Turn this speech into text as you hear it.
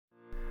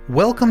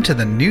Welcome to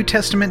the New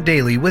Testament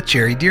Daily with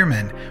Jerry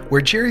Dearman,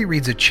 where Jerry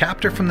reads a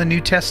chapter from the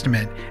New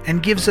Testament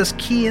and gives us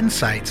key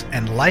insights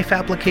and life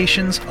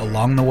applications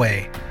along the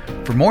way.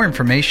 For more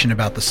information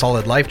about the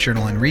Solid Life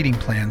Journal and reading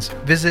plans,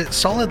 visit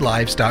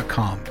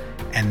solidlives.com.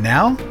 And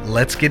now,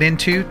 let's get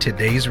into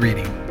today's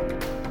reading.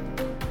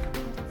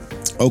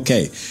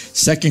 Okay,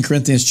 2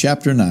 Corinthians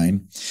chapter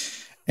 9,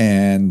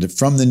 and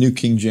from the New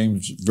King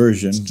James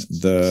Version,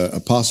 the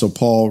Apostle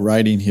Paul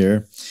writing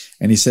here,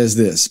 and he says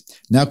this: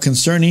 "Now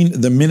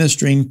concerning the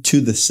ministering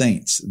to the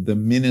saints," the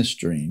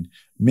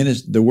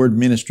word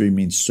ministry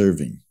means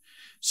serving.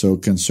 So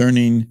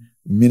concerning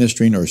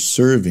ministering or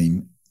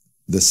serving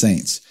the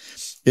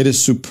saints, it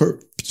is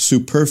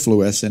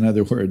superfluous. In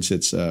other words,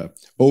 it's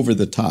over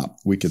the top,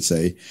 we could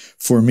say,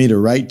 for me to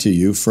write to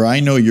you, for I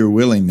know your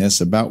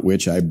willingness, about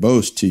which I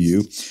boast to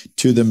you,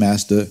 to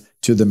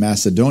the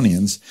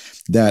Macedonians,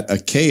 that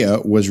Achaia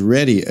was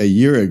ready a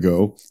year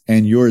ago,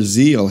 and your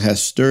zeal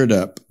has stirred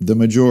up the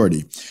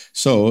majority.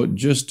 So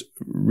just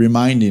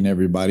reminding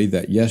everybody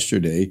that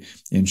yesterday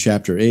in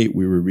chapter 8,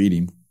 we were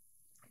reading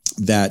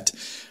that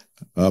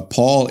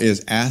Paul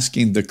is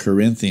asking the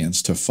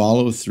Corinthians to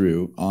follow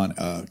through on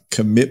a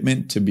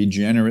commitment to be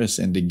generous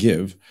and to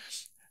give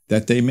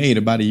that they made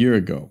about a year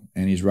ago.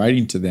 And he's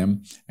writing to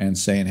them and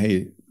saying,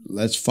 hey,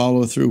 let's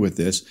follow through with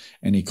this.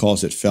 And he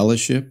calls it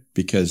fellowship,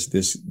 because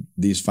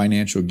these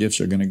financial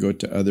gifts are going to go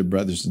to other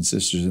brothers and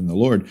sisters in the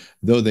Lord.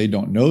 Though they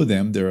don't know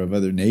them, they're of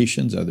other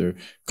nations, other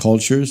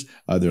cultures,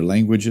 other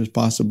languages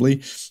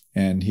possibly.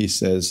 And he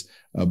says,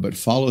 but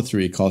follow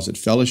through. He calls it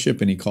fellowship,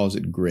 and he calls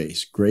it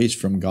grace. Grace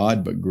from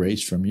God, but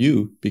grace from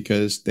you,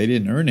 because they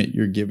didn't earn it.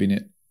 You're giving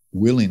it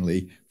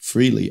willingly,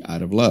 freely,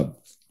 out of love.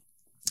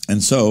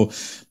 And so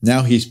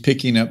now he's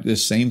picking up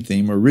this same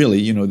theme, or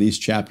really, these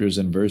chapters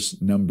and verse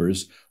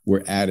numbers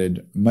were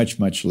added much,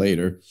 much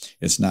later.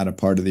 It's not a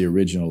part of the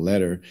original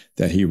letter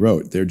that he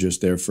wrote. They're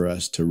just there for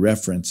us to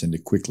reference and to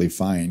quickly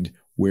find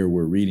where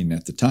we're reading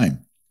at the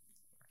time.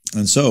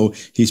 And so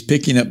he's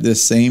picking up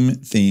this same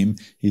theme.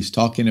 He's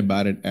talking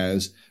about it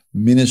as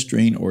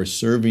ministering or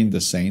serving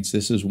the saints.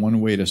 This is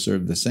one way to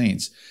serve the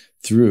saints,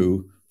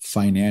 through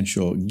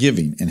financial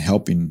giving and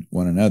helping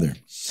one another.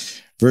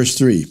 Verse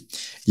 3,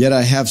 "Yet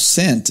I have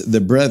sent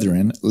the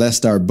brethren,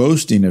 lest our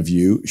boasting of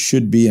you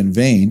should be in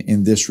vain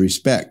in this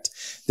respect,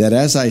 that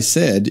as I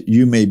said,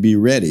 you may be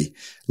ready,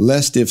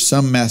 lest if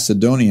some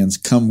Macedonians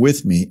come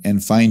with me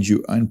and find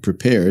you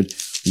unprepared,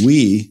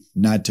 we,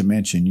 not to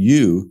mention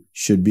you,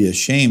 should be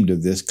ashamed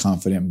of this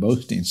confident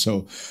boasting."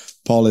 So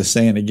Paul is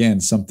saying again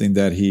something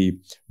that he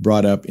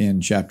brought up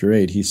in chapter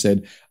 8. He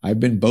said, I've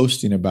been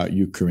boasting about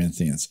you,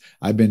 Corinthians.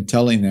 I've been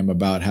telling them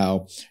about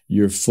how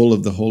you're full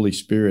of the Holy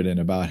Spirit, and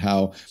about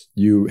how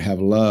you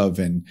have love,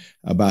 and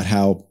about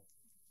how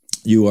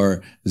you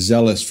are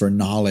zealous for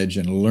knowledge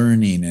and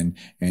learning,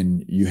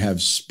 and you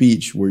have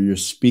speech where you're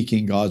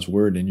speaking God's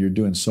word, and you're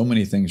doing so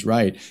many things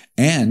right.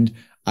 And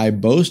I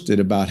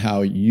boasted about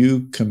how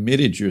you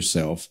committed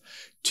yourself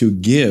to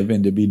give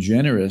and to be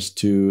generous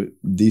to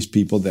these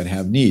people that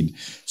have need.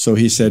 So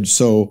he said,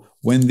 so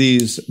when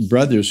these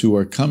brothers who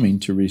are coming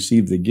to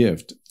receive the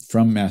gift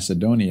from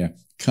Macedonia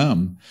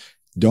come,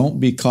 don't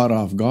be caught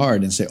off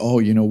guard and say,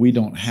 oh, we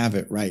don't have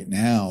it right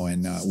now,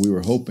 and we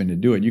were hoping to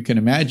do it. You can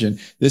imagine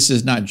this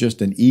is not just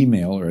an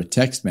email or a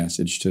text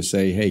message to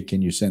say, hey,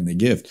 can you send the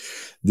gift?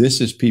 This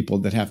is people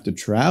that have to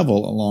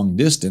travel a long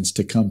distance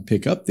to come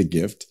pick up the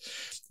gift.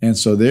 And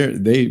so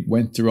they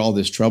went through all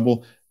this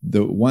trouble.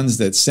 The ones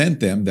that sent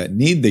them that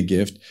need the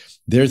gift,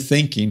 they're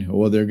thinking,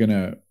 well, they're going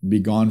to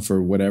be gone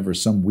for whatever,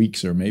 some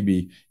weeks or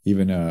maybe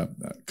even a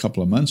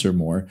couple of months or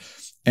more.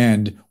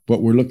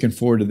 But we're looking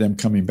forward to them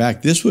coming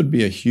back. This would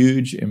be a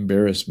huge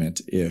embarrassment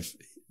if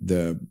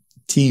the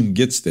team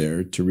gets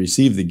there to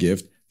receive the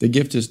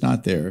gift is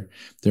not there.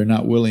 They're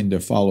not willing to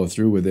follow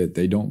through with it.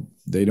 They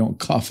don't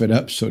cough it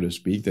up, so to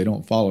speak. They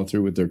don't follow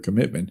through with their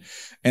commitment.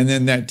 And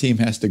then that team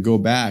has to go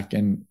back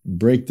and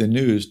break the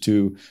news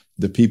to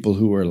the people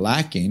who are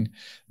lacking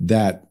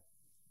that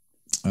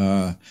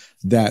the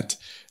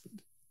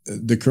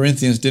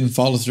Corinthians didn't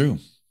follow through.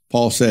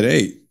 Paul said,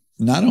 hey,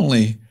 not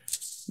only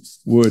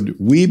would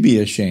we be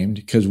ashamed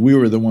because we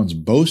were the ones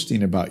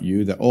boasting about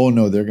you that, oh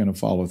no, they're going to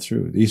follow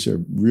through. These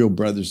are real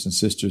brothers and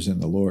sisters in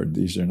the Lord.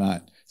 These are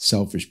not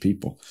selfish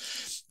people.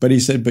 But he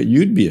said, but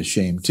you'd be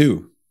ashamed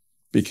too,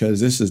 because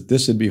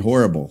this would be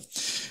horrible.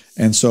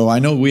 And so I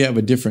know we have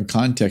a different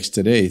context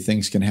today.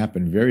 Things can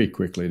happen very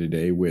quickly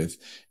today with,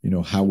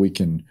 how we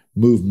can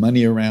move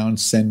money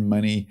around, send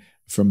money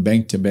from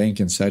bank to bank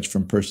and such,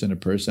 from person to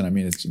person. I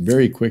mean, it's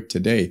very quick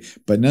today,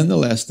 but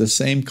nonetheless, the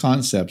same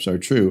concepts are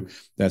true,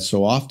 that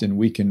so often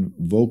we can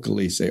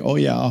vocally say, oh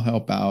yeah, I'll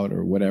help out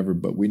or whatever,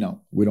 but we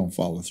don't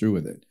follow through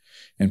with it.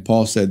 And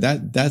Paul said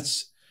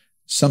that's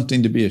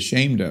something to be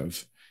ashamed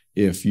of.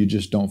 If you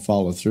just don't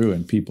follow through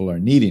and people are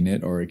needing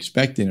it or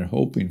expecting it,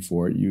 hoping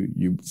for it,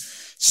 you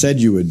said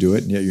you would do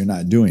it, and yet you're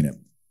not doing it.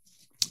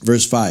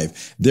 Verse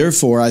 5,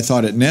 therefore I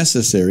thought it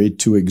necessary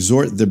to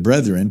exhort the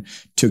brethren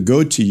to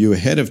go to you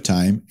ahead of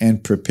time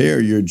and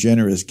prepare your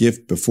generous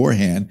gift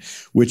beforehand,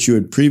 which you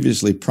had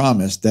previously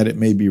promised, that it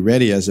may be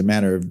ready as a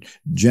matter of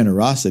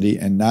generosity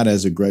and not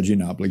as a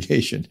grudging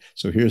obligation.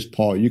 So here's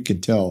Paul. You can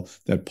tell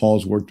that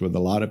Paul's worked with a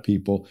lot of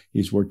people.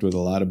 He's worked with a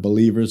lot of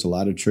believers, a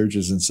lot of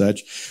churches and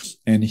such,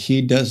 and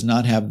he does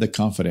not have the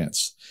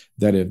confidence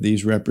that if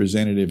these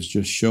representatives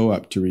just show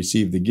up to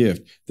receive the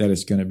gift, that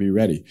it's going to be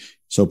ready.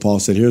 So Paul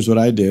said, here's what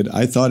I did.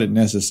 I thought it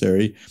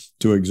necessary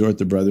to exhort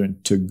the brethren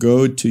to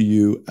go to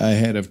you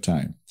ahead of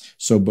time.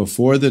 So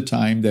before the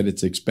time that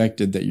it's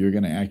expected that you're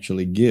going to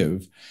actually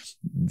give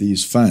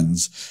these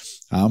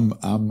funds,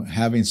 I'm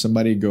having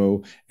somebody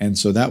go. And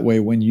so that way,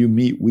 when you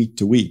meet week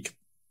to week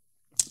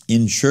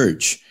in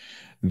church,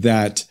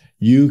 that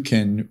you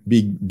can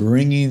be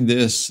bringing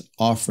this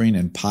offering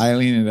and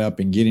piling it up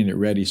and getting it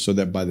ready so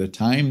that by the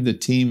time the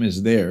team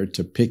is there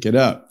to pick it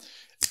up,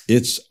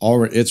 it's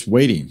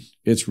waiting.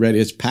 It's ready.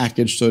 It's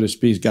packaged, so to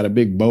speak. It's got a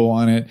big bow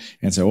on it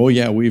and say, oh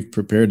yeah, we've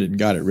prepared it and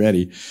got it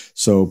ready.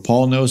 So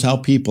Paul knows how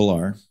people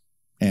are.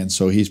 And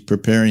so he's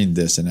preparing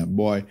this. And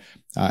boy,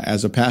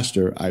 as a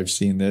pastor, I've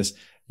seen this.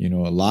 You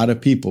know, a lot of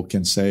people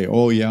can say,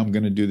 oh yeah, I'm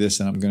going to do this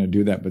and I'm going to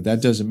do that. But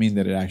that doesn't mean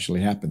that it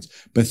actually happens.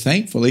 But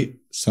thankfully,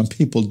 some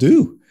people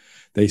do.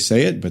 They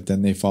say it, but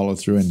then they follow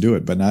through and do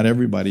it. But not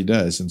everybody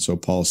does. And so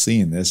Paul's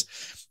seeing this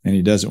and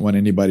he doesn't want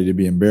anybody to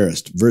be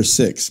embarrassed. Verse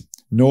 6.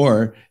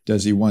 Nor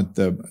does he want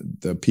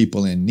the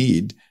people in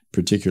need,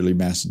 particularly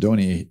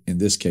Macedonia in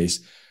this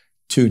case,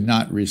 to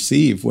not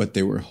receive what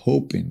they were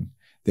hoping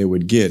they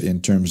would get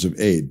in terms of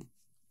aid.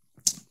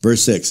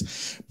 Verse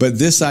 6, but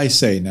this I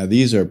say, now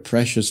these are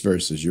precious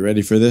verses. You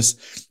ready for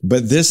this?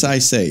 But this I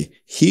say,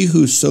 he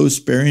who sows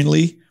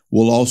sparingly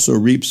will also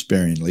reap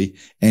sparingly,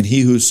 and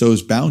he who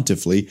sows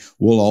bountifully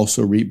will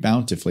also reap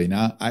bountifully.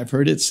 Now, I've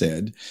heard it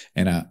said,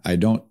 and I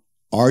don't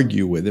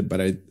argue with it, but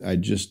I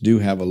just do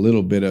have a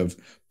little bit of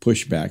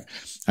pushback.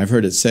 I've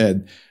heard it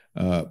said,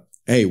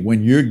 hey,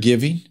 when you're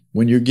giving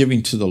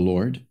to the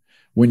Lord,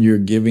 when you're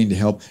giving to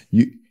help,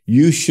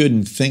 you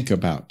shouldn't think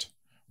about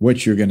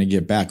what you're going to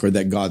get back or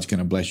that God's going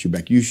to bless you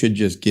back. You should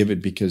just give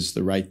it because it's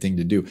the right thing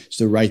to do. It's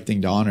the right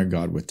thing to honor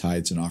God with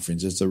tithes and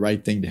offerings. It's the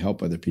right thing to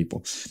help other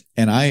people.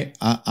 And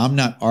I'm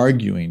not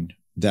arguing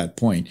that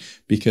point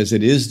because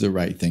it is the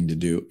right thing to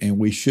do. And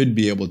we should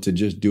be able to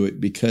just do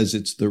it because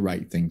it's the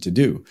right thing to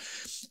do.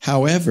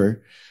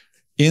 However,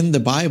 in the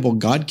Bible,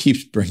 God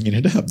keeps bringing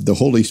it up. The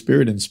Holy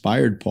Spirit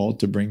inspired Paul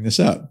to bring this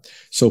up.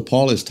 So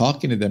Paul is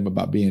talking to them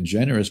about being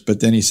generous,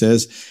 but then he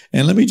says,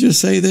 and let me just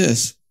say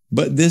this,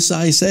 but this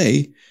I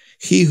say,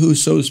 he who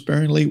sows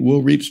sparingly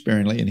will reap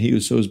sparingly, and he who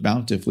sows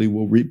bountifully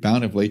will reap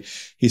bountifully.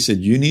 He said,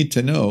 you need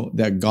to know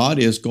that God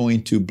is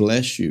going to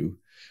bless you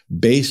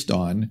based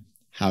on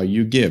how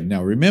you give.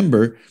 Now,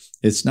 remember,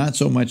 it's not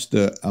so much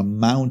the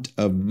amount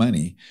of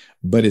money,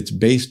 but it's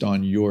based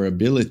on your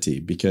ability,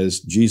 because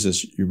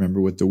Jesus, you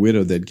remember with the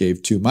widow that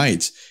gave 2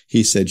 mites,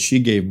 he said she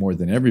gave more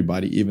than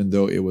everybody, even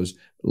though it was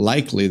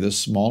likely the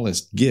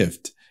smallest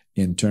gift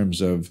in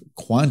terms of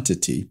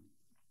quantity.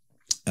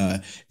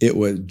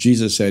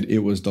 Jesus said it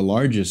was the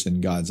largest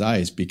in God's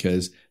eyes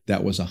because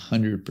that was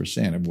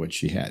 100% of what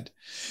she had.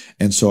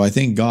 And so I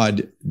think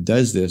God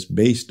does this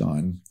based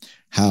on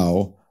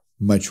how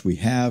much we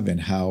have and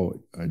how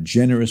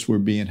generous we're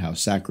being, how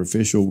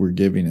sacrificial we're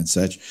giving and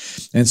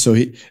such. And so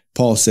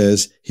Paul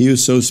says, he who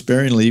sows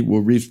sparingly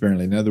will reap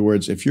sparingly. In other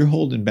words, if you're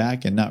holding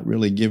back and not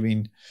really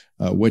giving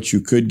what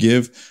you could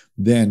give,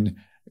 then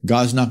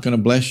God's not going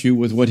to bless you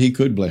with what he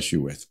could bless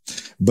you with.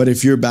 But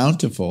if you're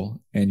bountiful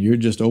and you're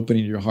just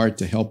opening your heart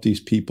to help these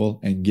people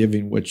and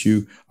giving what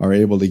you are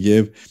able to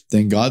give,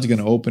 then God's going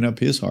to open up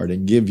his heart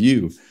and give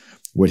you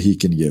what he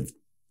can give.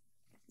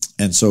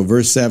 And so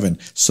verse 7,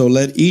 so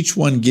let each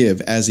one give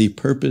as he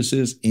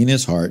purposes in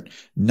his heart,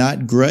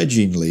 not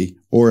grudgingly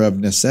or of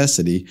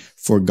necessity,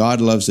 for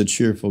God loves a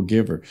cheerful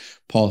giver.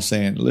 Paul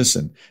saying,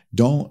 listen,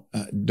 don't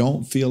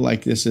feel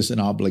like this is an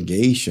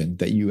obligation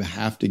that you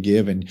have to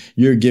give and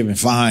you're giving,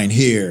 fine,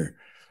 here.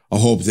 I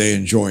hope they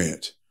enjoy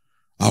it.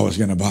 I was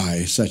going to buy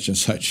such and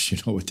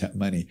such, with that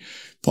money.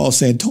 Paul's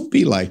saying, don't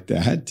be like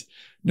that.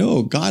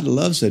 No, God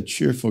loves a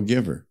cheerful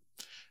giver.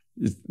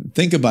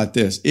 Think about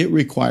this. It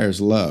requires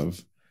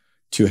love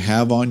to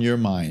have on your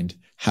mind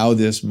how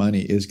this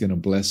money is going to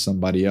bless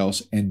somebody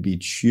else and be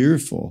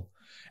cheerful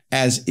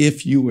as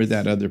if you were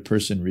that other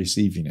person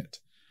receiving it.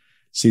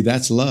 See,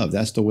 that's love.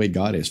 That's the way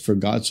God is. For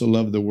God so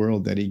loved the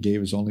world that he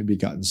gave his only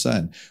begotten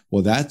son.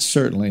 Well, that's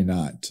certainly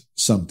not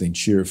something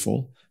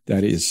cheerful.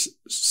 That is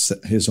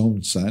his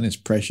own son, his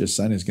precious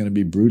son, is going to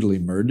be brutally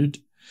murdered.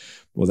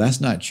 Well,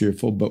 that's not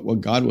cheerful. But what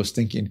God was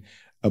thinking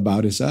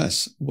about is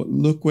us. Well,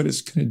 look what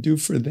it's going to do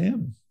for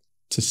them,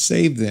 to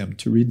save them,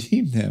 to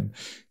redeem them,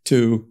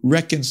 to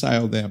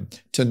reconcile them,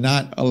 to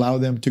not allow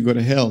them to go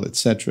to hell,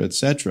 etc.,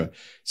 etc.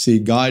 See,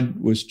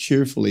 God was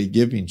cheerfully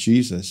giving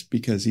Jesus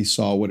because he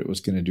saw what it was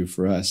going to do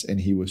for us,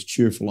 and he was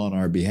cheerful on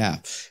our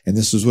behalf. And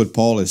this is what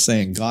Paul is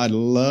saying. God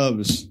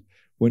loves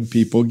when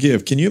people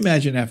give. Can you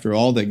imagine after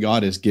all that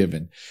God has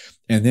given,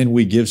 And then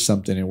we give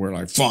something and we're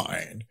like,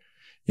 fine.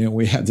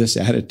 We have this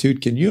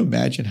attitude. Can you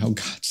imagine how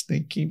God's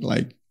thinking?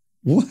 Like,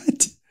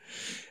 what?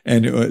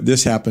 And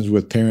this happens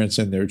with parents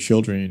and their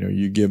children.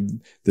 You give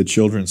the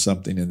children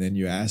something and then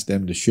you ask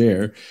them to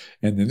share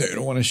and then they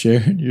don't want to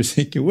share. And you're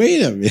thinking,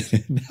 wait a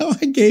minute, now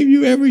I gave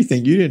you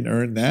everything. You didn't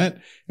earn that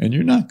and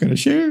you're not going to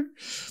share.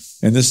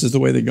 And this is the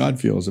way that God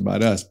feels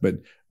about us.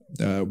 But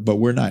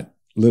we're not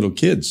little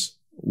kids.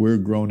 We're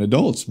grown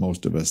adults,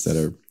 most of us that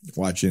are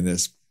watching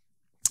this.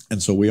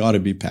 And so we ought to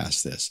be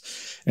past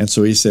this. And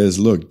so he says,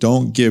 look,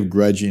 don't give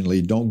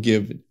grudgingly. Don't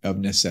give of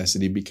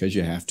necessity because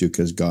you have to,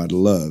 because God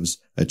loves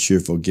a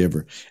cheerful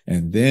giver.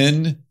 And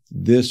then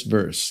this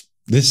verse,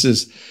 this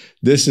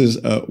is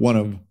one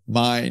of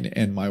mine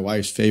and my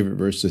wife's favorite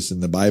verses in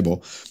the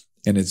Bible.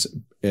 And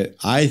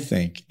I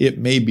think it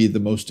may be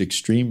the most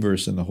extreme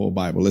verse in the whole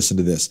Bible. Listen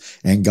to this.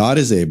 And God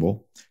is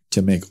able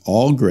to make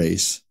all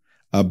grace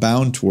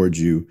abound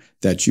towards you,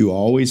 that you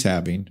always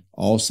having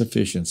all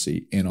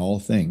sufficiency in all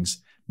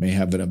things may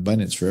have an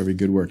abundance for every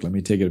good work. Let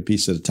me take it a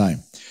piece at a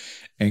time.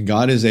 And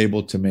God is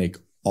able to make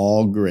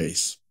all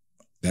grace,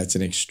 that's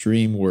an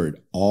extreme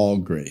word, all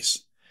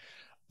grace,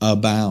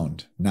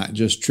 abound, not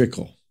just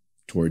trickle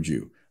towards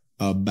you,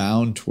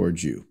 abound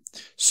towards you,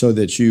 so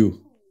that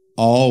you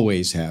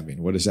always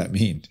having, what does that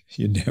mean?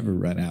 You never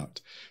run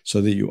out.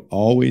 So that you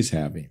always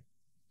having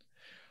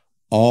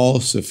all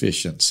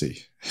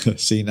sufficiency.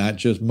 See, not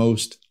just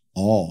most,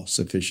 all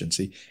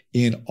sufficiency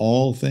in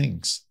all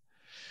things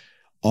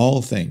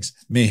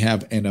may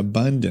have an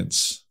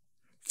abundance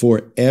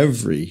for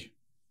every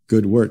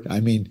good work. I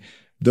mean,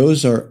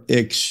 those are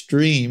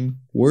extreme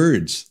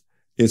words.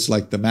 It's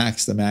like the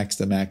max, the max,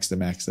 the max, the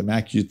max, the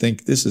max. You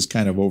think this is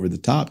kind of over the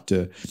top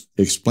to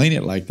explain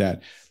it like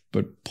that.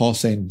 But Paul's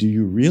saying, do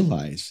you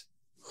realize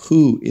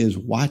who is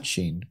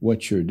watching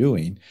what you're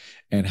doing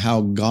and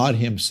how God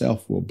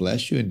himself will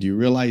bless you? And do you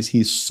realize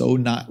he's so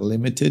not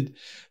limited?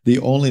 The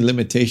only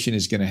limitation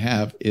he's going to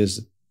have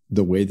is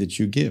the way that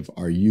you give.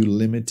 Are you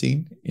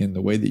limiting in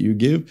the way that you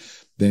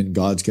give? Then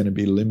God's going to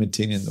be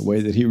limiting in the way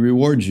that he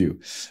rewards you.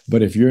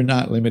 But if you're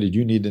not limited,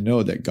 you need to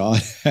know that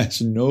God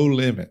has no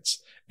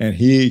limits and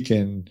he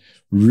can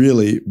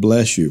really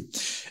bless you.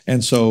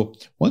 And so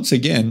once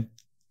again,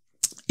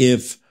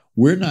 if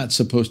we're not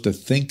supposed to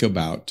think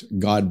about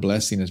God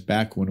blessing us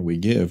back when we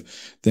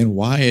give, then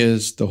why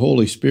is the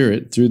Holy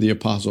Spirit, through the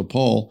Apostle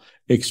Paul,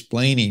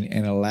 explaining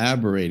and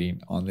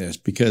elaborating on this?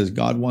 Because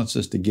God wants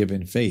us to give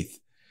in faith.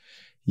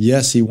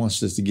 Yes, he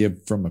wants us to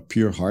give from a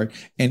pure heart.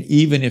 And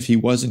even if he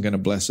wasn't going to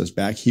bless us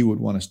back, he would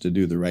want us to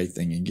do the right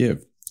thing and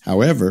give.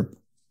 However,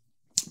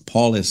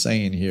 Paul is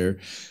saying here,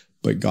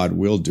 but God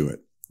will do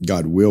it.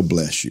 God will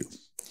bless you.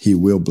 He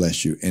will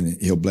bless you, and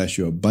he'll bless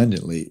you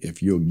abundantly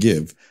if you'll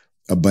give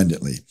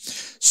abundantly.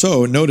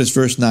 So notice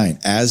verse 9,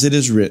 as it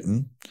is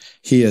written,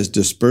 he has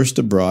dispersed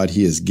abroad,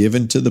 he has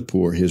given to the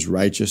poor, his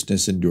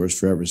righteousness endures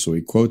forever. So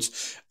he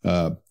quotes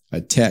a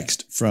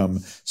text from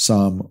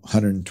Psalm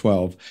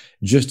 112,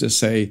 just to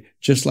say,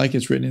 just like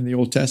it's written in the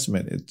Old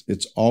Testament,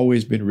 it's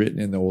always been written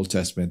in the Old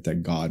Testament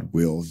that God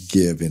will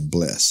give and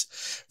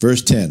bless.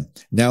 Verse 10,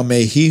 now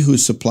may he who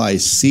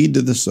supplies seed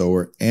to the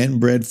sower and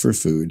bread for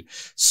food,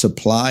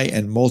 supply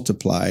and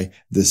multiply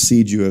the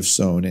seed you have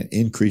sown and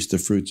increase the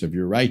fruits of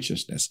your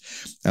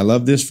righteousness. I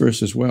love this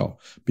verse as well,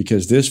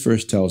 because this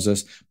verse tells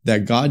us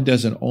that God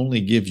doesn't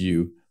only give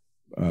you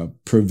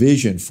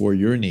provision for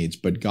your needs,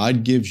 but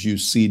God gives you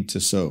seed to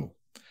sow.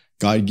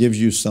 God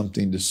gives you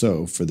something to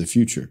sow for the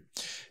future,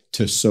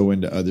 to sow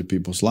into other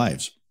people's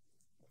lives.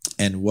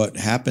 And what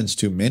happens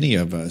to many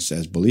of us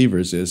as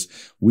believers is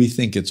we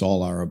think it's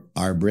all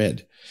our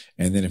bread.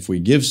 And then if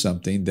we give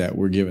something, that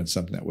we're given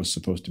something that was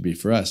supposed to be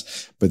for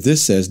us. But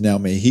this says, now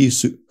may he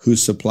who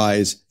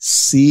supplies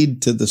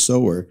seed to the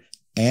sower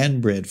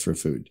and bread for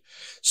food.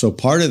 So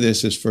part of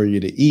this is for you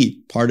to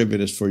eat. Part of it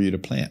is for you to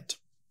plant.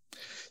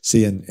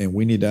 See, and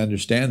we need to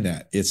understand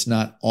that. It's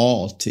not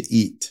all to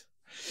eat.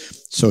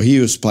 So he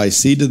who supplies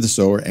seed to the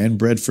sower and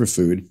bread for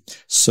food,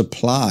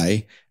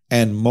 supply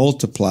and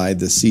multiply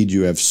the seed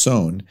you have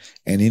sown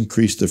and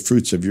increase the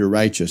fruits of your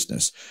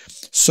righteousness.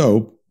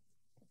 So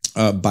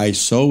by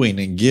sowing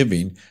and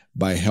giving,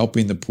 by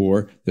helping the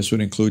poor, this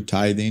would include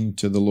tithing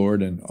to the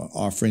Lord and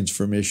offerings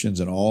for missions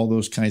and all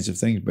those kinds of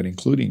things, but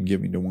including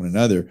giving to one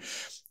another.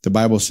 The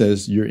Bible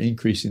says you're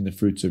increasing the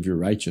fruits of your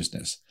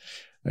righteousness.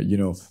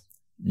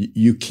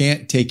 You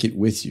can't take it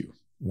with you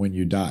when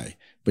you die,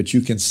 but you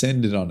can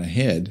send it on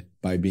ahead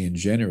by being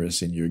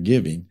generous in your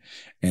giving.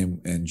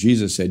 And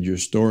Jesus said, you're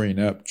storing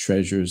up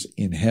treasures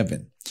in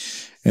heaven.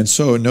 And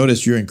so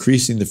notice you're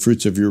increasing the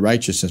fruits of your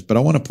righteousness. But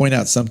I want to point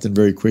out something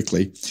very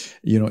quickly.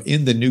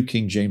 In the New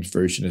King James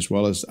Version, as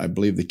well as I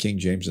believe the King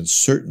James and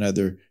certain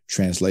other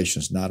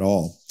translations, not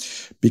all,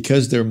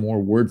 because they're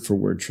more word for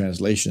word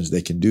translations,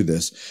 they can do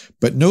this.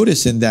 But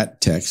notice in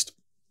that text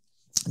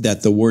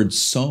that the word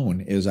sown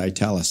is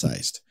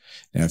italicized.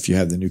 Now, if you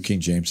have the New King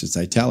James, it's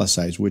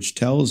italicized, which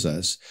tells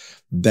us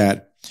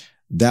that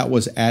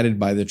was added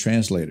by the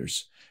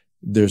translators.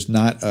 There's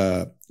not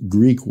a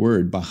Greek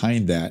word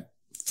behind that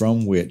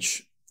from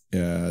which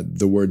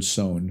the word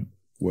sown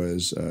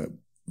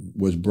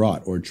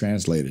brought or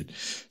translated.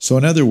 So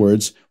in other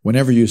words,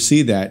 whenever you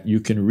see that, you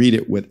can read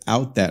it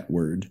without that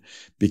word,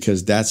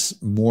 because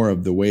that's more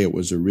of the way it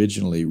was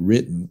originally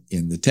written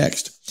in the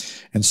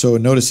text. And so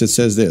notice it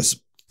says this: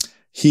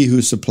 He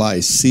who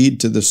supplies seed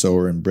to the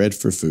sower and bread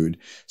for food,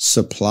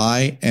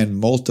 supply and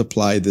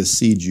multiply the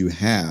seed you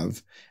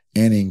have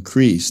and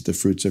increase the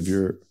fruits of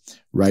your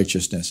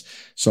righteousness.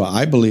 So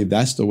I believe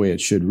that's the way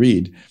it should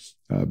read,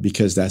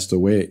 because that's the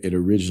way it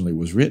originally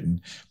was written.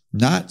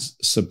 Not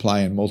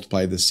supply and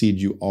multiply the seed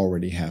you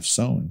already have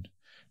sown,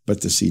 but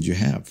the seed you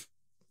have,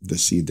 the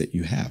seed that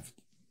you have.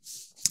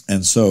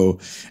 And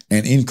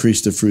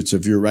increase the fruits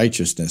of your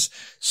righteousness.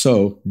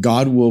 So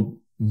God will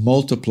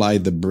multiply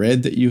the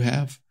bread that you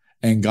have,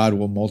 and God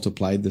will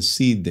multiply the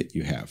seed that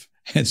you have.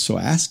 And so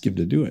ask Him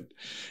to do it.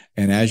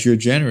 And as you're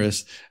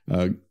generous,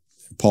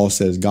 Paul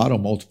says, God will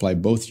multiply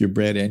both your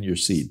bread and your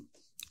seed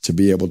to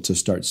be able to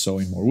start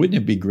sowing more. Wouldn't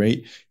it be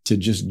great to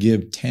just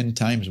give 10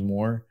 times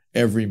more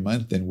every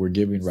month than we're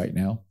giving right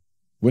now?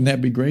 Wouldn't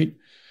that be great?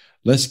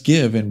 Let's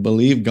give and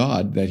believe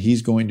God that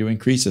He's going to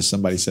increase us.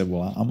 Somebody said,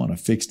 well, I'm on a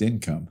fixed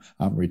income.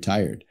 I'm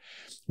retired.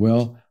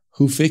 Well,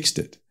 who fixed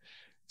it?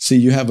 See,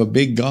 you have a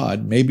big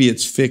God. Maybe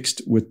it's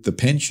fixed with the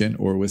pension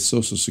or with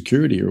Social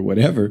Security or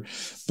whatever,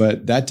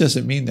 but that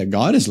doesn't mean that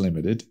God is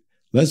limited.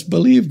 Let's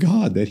believe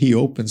God that He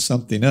opens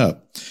something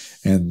up.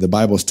 And the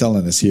Bible's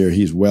telling us here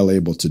He's well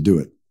able to do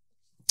it.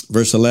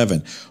 Verse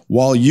 11,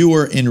 while you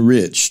are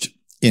enriched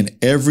in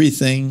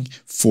everything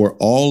for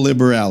all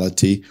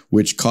liberality,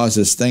 which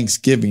causes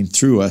thanksgiving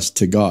through us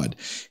to God.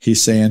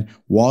 He's saying,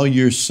 while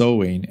you're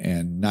sowing,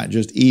 and not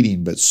just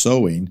eating, but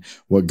sowing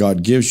what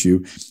God gives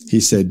you, he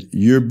said,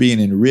 you're being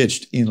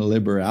enriched in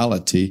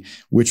liberality,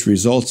 which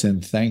results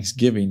in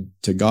thanksgiving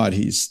to God.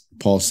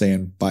 Paul's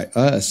saying, by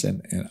us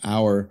and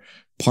our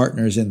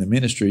partners in the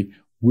ministry,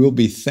 we'll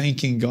be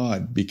thanking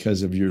God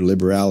because of your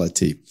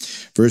liberality.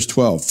 Verse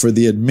 12, for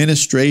the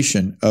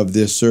administration of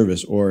this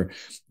service, or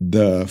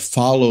the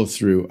follow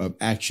through of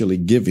actually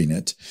giving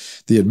it,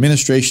 the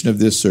administration of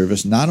this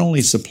service not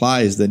only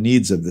supplies the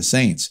needs of the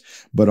saints,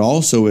 but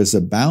also is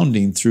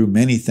abounding through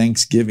many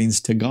thanksgivings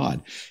to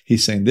God.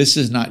 He's saying this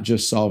is not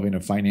just solving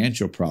a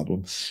financial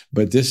problem,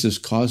 but this is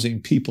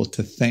causing people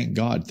to thank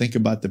God. Think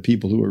about the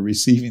people who are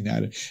receiving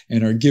that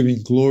and are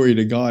giving glory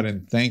to God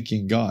and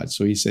thanking God.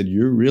 So he said,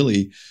 you're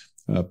really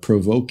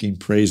provoking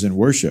praise and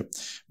worship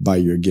by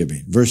your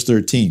giving. Verse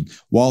 13,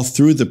 while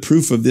through the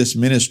proof of this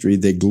ministry,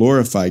 they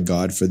glorify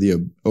God for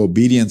the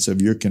obedience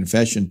of your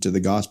confession to the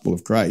gospel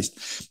of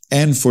Christ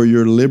and for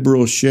your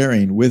liberal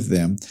sharing with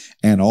them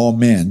and all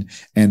men,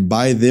 and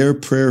by their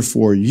prayer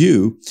for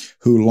you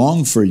who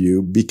long for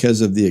you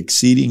because of the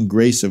exceeding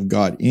grace of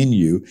God in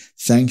you,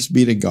 thanks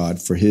be to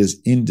God for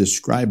his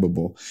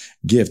indescribable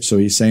gift. So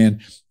he's saying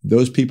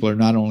those people are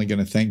not only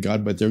going to thank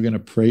God, but they're going to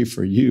pray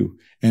for you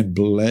and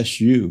bless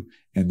you.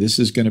 And this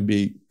is going to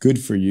be good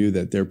for you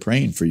that they're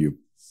praying for you.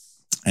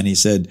 And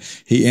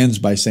he ends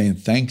by saying,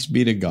 thanks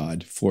be to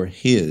God for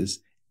his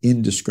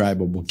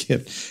indescribable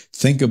gift.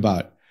 Think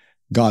about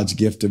God's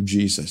gift of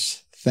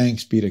Jesus.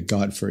 Thanks be to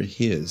God for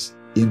his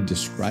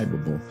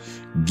indescribable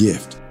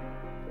gift.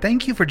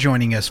 Thank you for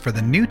joining us for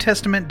the New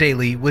Testament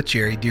Daily with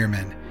Jerry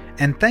Dirmann.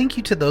 And thank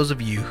you to those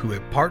of you who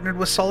have partnered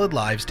with Solid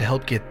Lives to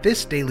help get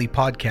this daily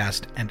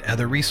podcast and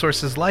other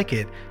resources like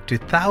it to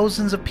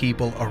thousands of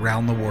people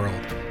around the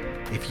world.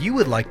 If you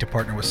would like to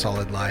partner with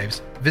Solid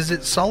Lives, visit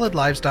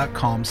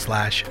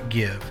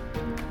solidlives.com/give.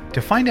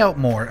 To find out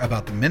more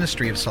about the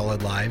ministry of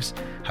Solid Lives,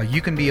 how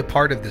you can be a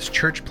part of this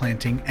church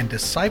planting and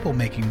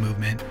disciple-making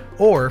movement,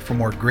 or for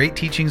more great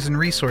teachings and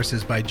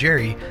resources by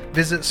Jerry,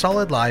 visit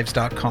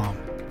solidlives.com.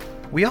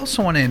 We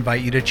also want to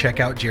invite you to check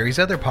out Jerry's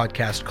other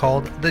podcast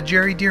called The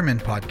Jerry Dirmann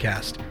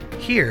Podcast.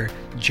 Here,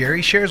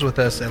 Jerry shares with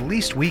us at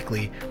least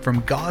weekly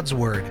from God's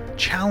Word,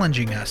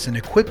 challenging us and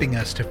equipping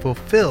us to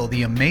fulfill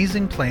the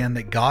amazing plan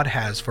that God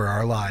has for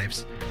our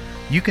lives.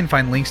 You can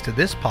find links to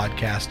this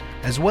podcast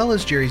as well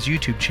as Jerry's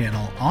YouTube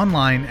channel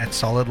online at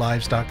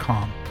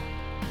solidlives.com.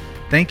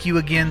 Thank you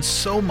again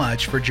so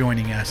much for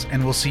joining us,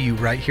 and we'll see you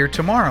right here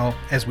tomorrow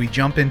as we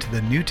jump into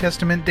the New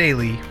Testament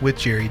Daily with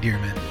Jerry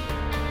Dirmann.